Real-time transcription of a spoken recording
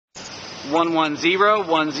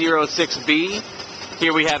110106B.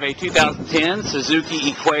 Here we have a 2010 Suzuki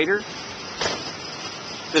Equator.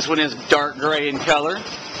 This one is dark gray in color.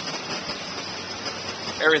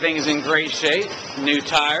 Everything is in great shape. New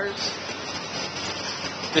tires.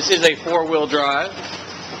 This is a four-wheel drive.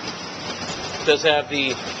 It does have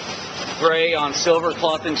the gray on silver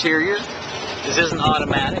cloth interior. This isn't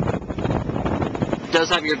automatic. It does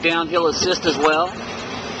have your downhill assist as well.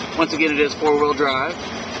 Once again, it is four-wheel drive.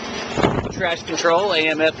 Traction control,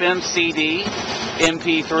 AM, FM, CD,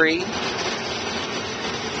 MP3.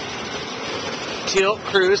 Tilt,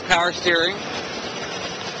 cruise, power steering.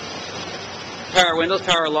 Power windows,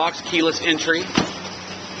 power locks, keyless entry.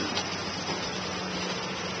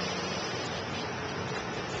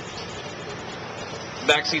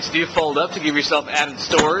 Back seats do fold up to give yourself added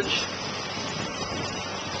storage.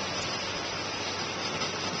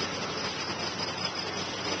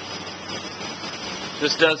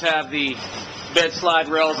 This does have the bed slide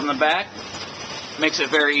rails in the back. Makes it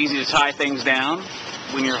very easy to tie things down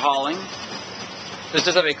when you're hauling. This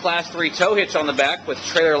does have a Class 3 tow hitch on the back with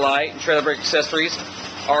trailer light and trailer brake accessories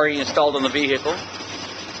already installed on the vehicle.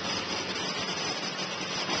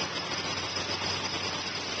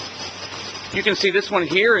 You can see this one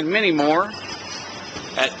here and many more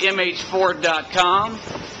at mhford.com,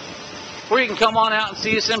 or you can come on out and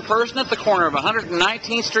see us in person at the corner of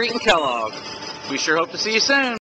 119th Street and Kellogg. We sure hope to see you soon.